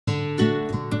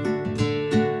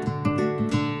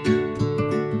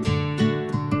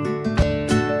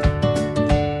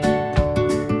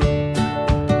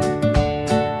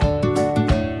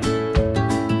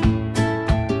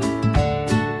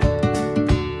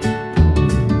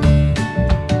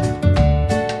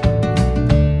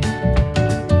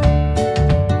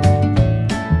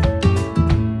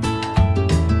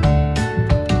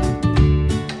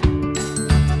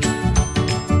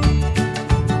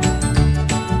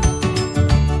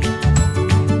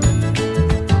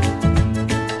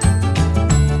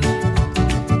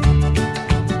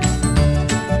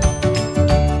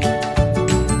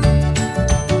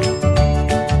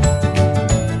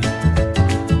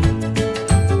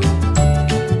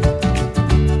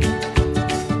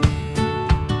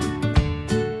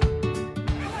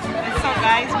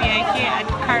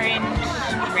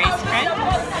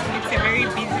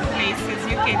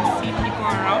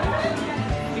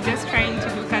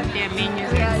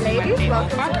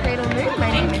offer. Cradle Moon.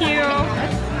 Thank you.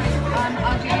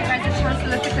 I'll give you guys a chance to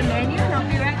look at the menu and I'll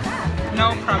be right back.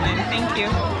 No problem. Thank you.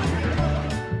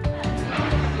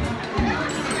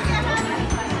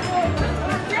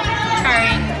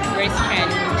 Current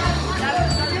restaurant.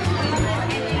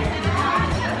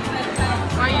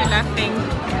 Why are you laughing?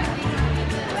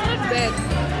 It's not bad.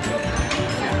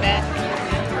 Not bad.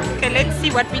 Okay, let's see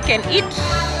what we can eat.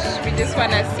 We just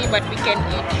want to see what we can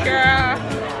eat here.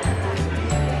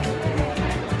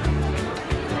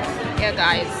 Yeah,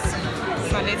 guys.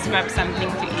 So let's grab something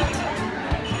to eat.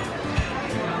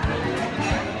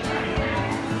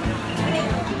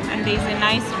 And there's a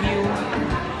nice view.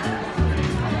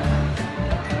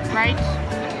 Right?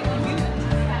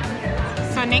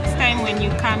 So next time when you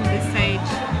come this side,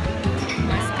 you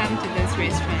must come to this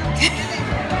restaurant.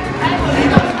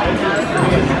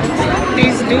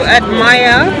 Please do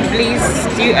admire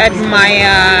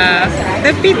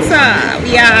the pizza.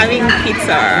 We are having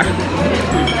pizza.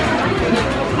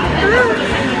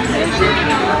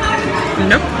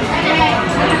 Nope.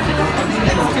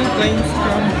 Still going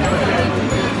strong.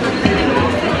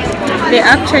 They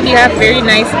actually have very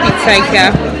nice pizza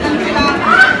here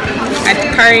at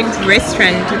Current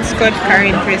Restaurant. It's called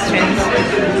Current Restaurant.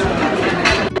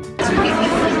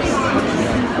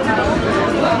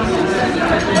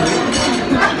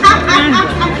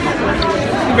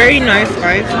 Very nice,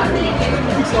 guys.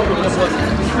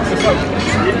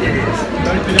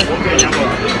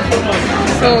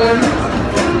 So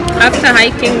after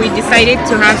hiking, we decided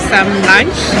to have some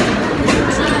lunch.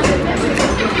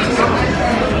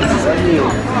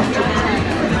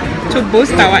 To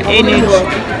boost our energy.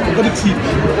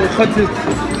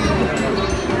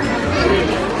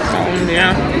 So,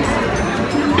 yeah.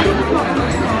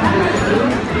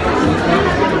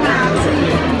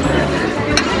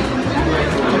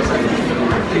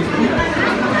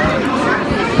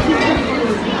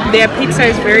 Their pizza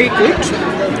is very good,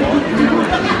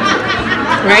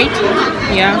 right?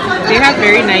 Yeah, they have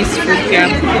very nice food here,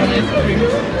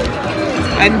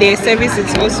 and their service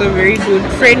is also very good.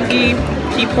 Friendly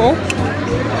people.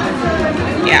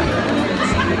 Yeah.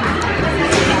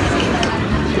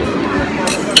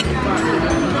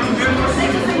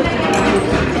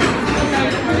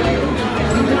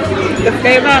 The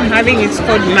flavor I'm having is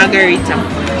called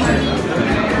margarita.